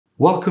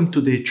Welcome to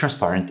the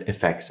Transparent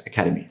FX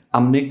Academy.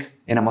 I'm Nick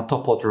and I'm a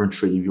top author on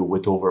TradingView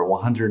with over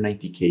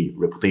 190k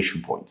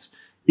reputation points.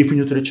 If you're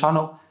new to the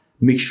channel,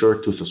 make sure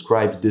to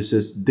subscribe. This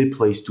is the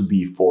place to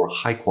be for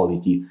high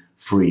quality,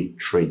 free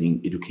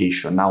trading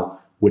education. Now,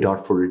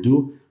 without further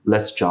ado,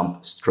 let's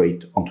jump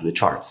straight onto the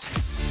charts.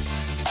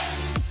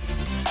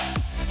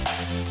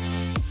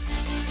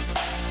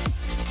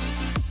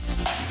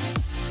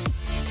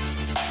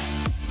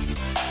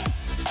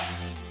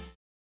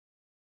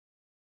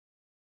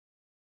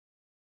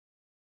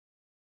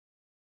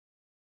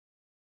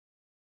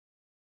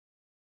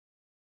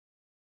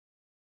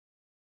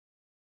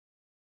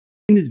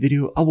 In this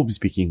video, I will be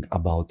speaking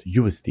about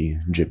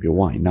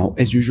USDJPY. Now,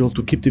 as usual,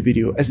 to keep the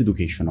video as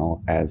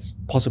educational as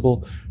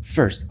possible,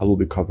 first I will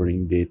be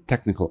covering the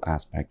technical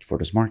aspect for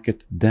this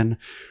market. Then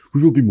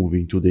we will be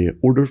moving to the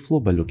order flow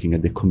by looking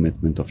at the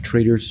commitment of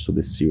traders, so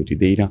the COT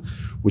data,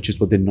 which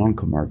is what the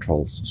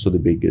non-commercials, so the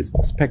biggest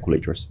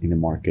speculators in the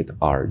market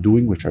are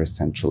doing, which are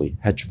essentially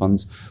hedge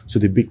funds, so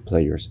the big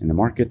players in the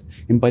market.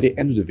 And by the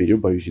end of the video,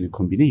 by using a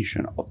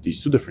combination of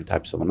these two different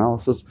types of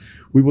analysis,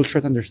 we will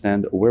try to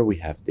understand where we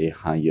have the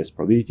highest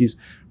probabilities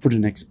for the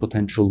next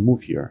potential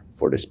move here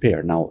for this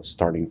pair. Now,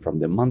 starting from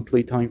the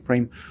monthly time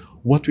frame,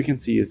 what we can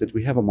see is that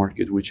we have a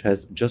market which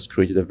has just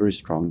created a very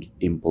strong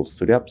impulse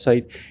to the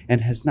upside and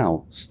has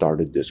now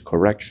started this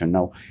correction.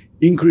 Now,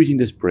 in creating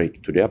this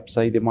break to the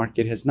upside, the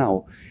market has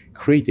now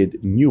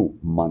created new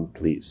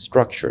monthly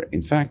structure.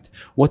 In fact,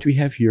 what we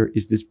have here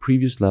is this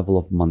previous level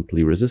of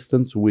monthly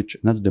resistance, which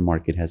now that the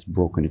market has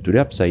broken it to the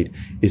upside,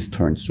 is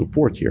turned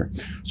support here.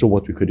 So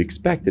what we could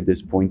expect at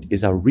this point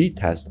is a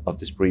retest of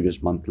this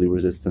previous monthly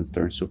resistance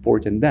turned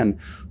support, and then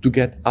to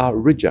get a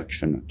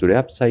rejection to the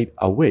upside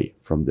away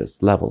from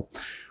this level.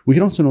 We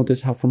can also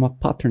notice how from a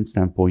pattern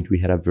standpoint, we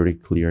had a very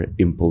clear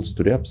impulse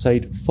to the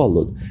upside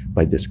followed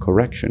by this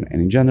correction. And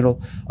in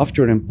general,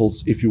 after an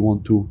impulse, if you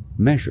want to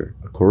measure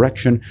a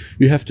correction,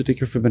 you have to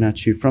take your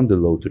Fibonacci from the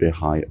low to the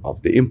high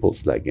of the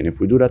impulse leg. And if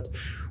we do that,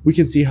 we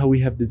can see how we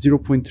have the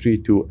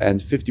 0.32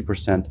 and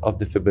 50% of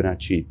the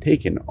Fibonacci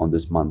taken on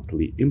this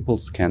monthly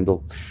impulse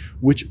candle,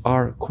 which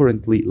are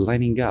currently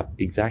lining up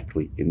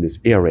exactly in this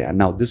area.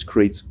 Now, this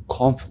creates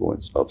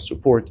confluence of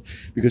support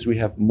because we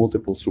have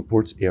multiple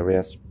support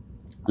areas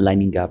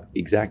lining up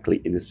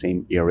exactly in the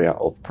same area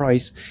of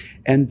price.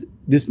 And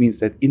this means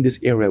that in this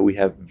area, we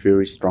have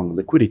very strong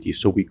liquidity.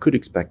 So we could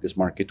expect this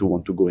market to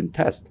want to go and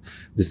test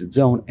this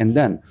zone and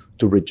then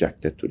to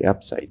reject it to the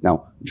upside.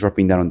 Now,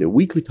 dropping down on the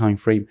weekly time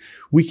frame,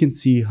 we can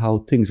see how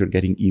things are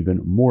getting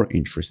even more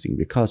interesting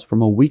because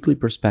from a weekly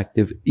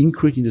perspective, in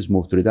creating this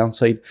move to the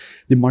downside,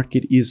 the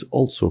market is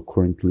also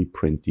currently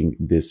printing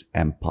this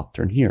M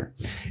pattern here.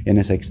 And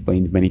as I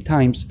explained many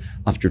times,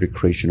 after the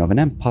creation of an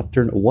M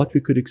pattern, what we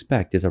could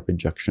expect is a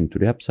rejection to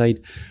the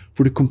upside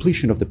for the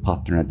completion of the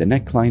pattern at the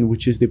neckline,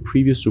 which is the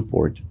previous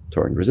support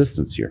turned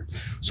resistance here.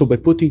 So by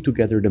putting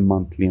together the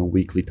monthly and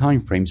weekly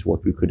time frames,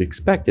 what we could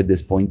expect at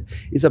this point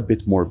is a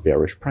bit more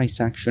bearish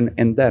price action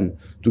and then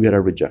to get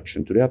a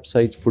rejection to the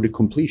upside for the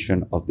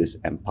completion of this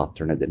M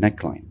pattern at the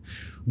neckline.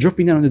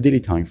 Dropping down on the daily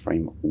time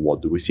frame,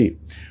 what do we see?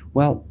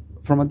 Well,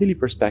 from a daily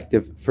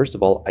perspective, first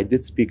of all, I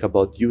did speak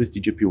about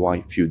USDJPY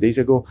a few days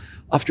ago.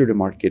 After the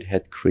market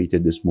had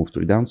created this move to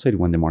the downside,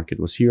 when the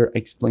market was here, I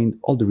explained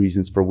all the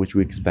reasons for which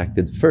we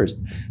expected first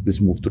this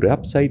move to the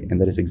upside,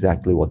 and that is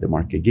exactly what the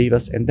market gave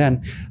us. And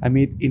then I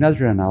made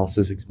another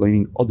analysis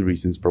explaining all the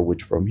reasons for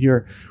which from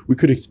here we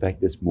could expect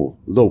this move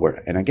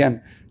lower. And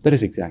again, that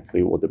is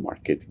exactly what the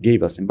market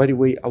gave us. And by the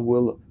way, I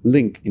will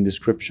link in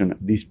description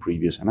these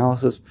previous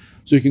analysis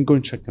so you can go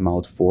and check them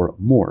out for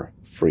more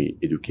free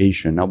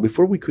education. Now,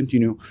 before we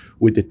continue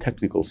with the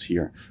technicals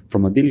here,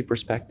 from a daily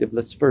perspective,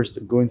 let's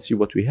first go and see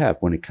what we have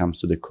when it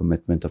comes to the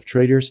commitment of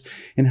traders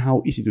and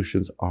how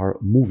institutions are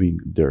moving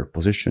their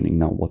positioning.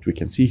 Now, what we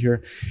can see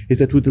here is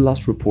that with the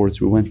last reports,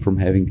 we went from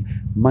having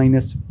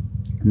minus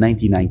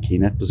 99k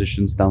net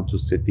positions down to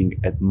sitting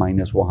at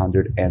minus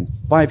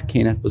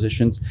 105k net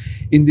positions.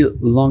 In the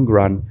long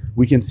run,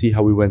 we can see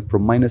how we went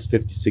from minus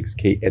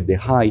 56k at the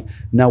high.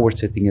 Now we're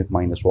sitting at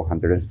minus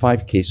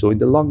 105k. So in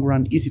the long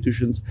run,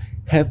 institutions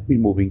have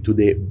been moving to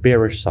the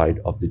bearish side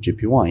of the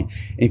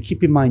JPY. And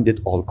keep in mind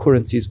that all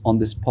currencies on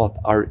the spot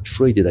are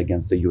traded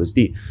against the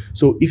USD.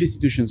 So if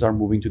institutions are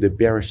moving to the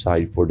bearish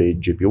side for the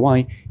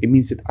JPY, it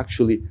means that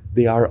actually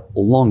they are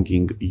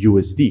longing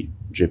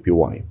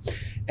USDJPY.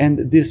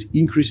 And this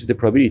increases the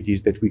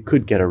probabilities that we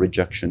could get a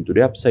rejection to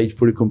the upside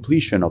for the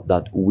completion of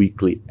that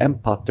weekly M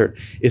pattern,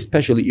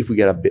 especially if we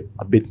get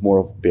a bit more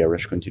of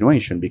bearish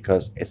continuation,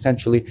 because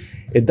essentially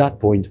at that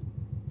point,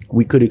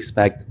 we could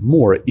expect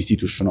more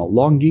institutional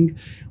longing,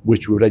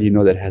 which we already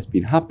know that has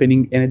been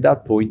happening. And at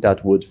that point,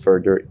 that would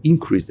further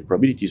increase the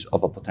probabilities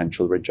of a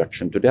potential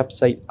rejection to the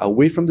upside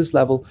away from this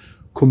level,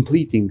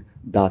 completing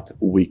that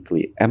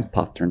weekly M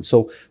pattern.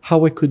 So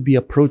how I could be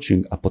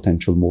approaching a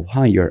potential move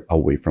higher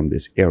away from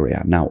this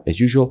area. Now, as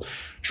usual,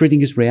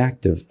 trading is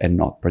reactive and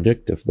not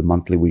predictive. The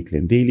monthly, weekly,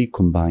 and daily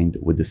combined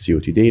with the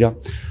COT data,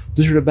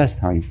 those are the best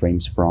time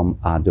frames from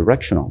a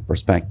directional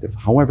perspective.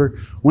 However,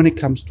 when it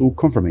comes to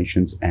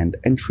confirmations and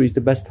entries,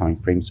 the best time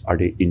frames are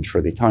the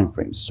intraday time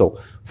frames, so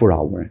 4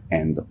 hour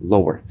and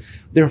lower.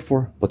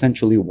 Therefore,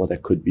 potentially what I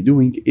could be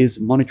doing is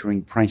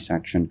monitoring price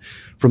action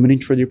from an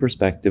intraday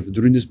perspective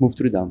during this move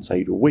to the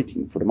downside,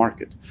 waiting for the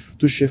market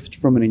to shift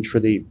from an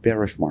intraday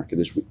bearish market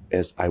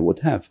as I would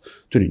have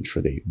to an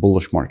intraday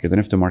bullish market. And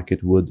if the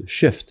market would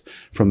shift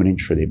from an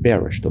intraday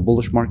bearish to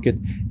bullish market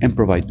and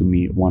provide to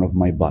me one of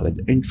my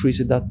valid entries,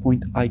 at that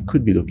point I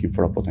could be looking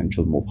for a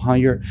potential move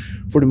higher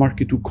for the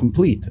market to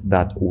complete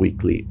that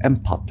weekly M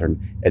pattern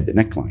at the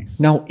neckline.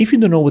 Now, if you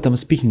don't know what I'm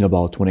speaking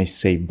about when I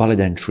say valid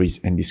entries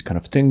and these kind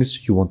of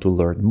things, you want to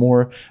learn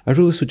more, I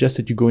really suggest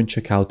that you go and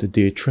check out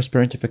the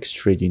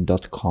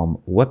transparentfxtrading.com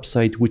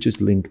website, which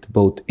is linked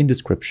both in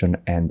description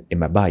and in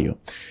my bio.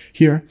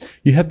 Here,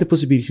 you have the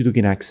possibility to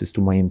gain access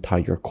to my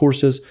entire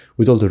courses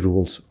with all the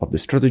rules of the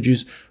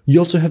strategies. You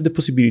also have the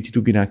possibility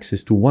to gain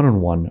access to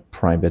one-on-one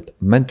private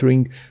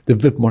mentoring, the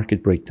VIP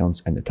market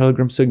breakdowns and the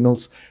Telegram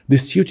signals, the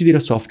COT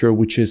data software,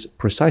 which is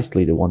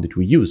precisely the one that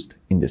we used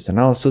in this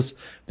analysis,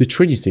 the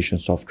trading station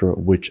software,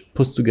 which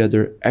puts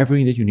together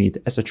everything that you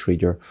need as a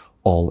trader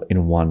all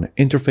in one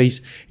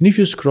interface. And if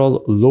you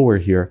scroll lower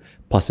here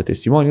past the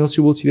testimonials,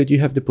 you will see that you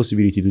have the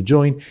possibility to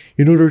join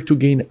in order to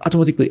gain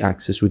automatically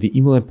access with the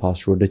email and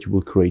password that you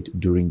will create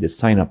during the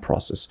sign-up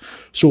process.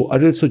 So I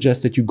really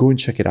suggest that you go and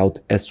check it out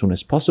as soon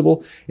as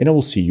possible, and I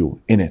will see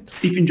you in it.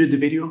 If you enjoyed the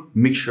video,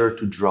 make sure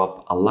to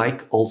drop a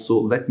like. Also,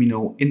 let me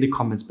know in the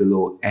comments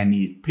below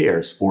any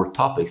pairs or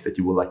topics that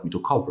you would like me to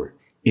cover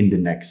in the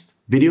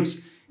next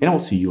videos, and I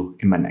will see you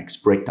in my next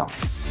breakdown.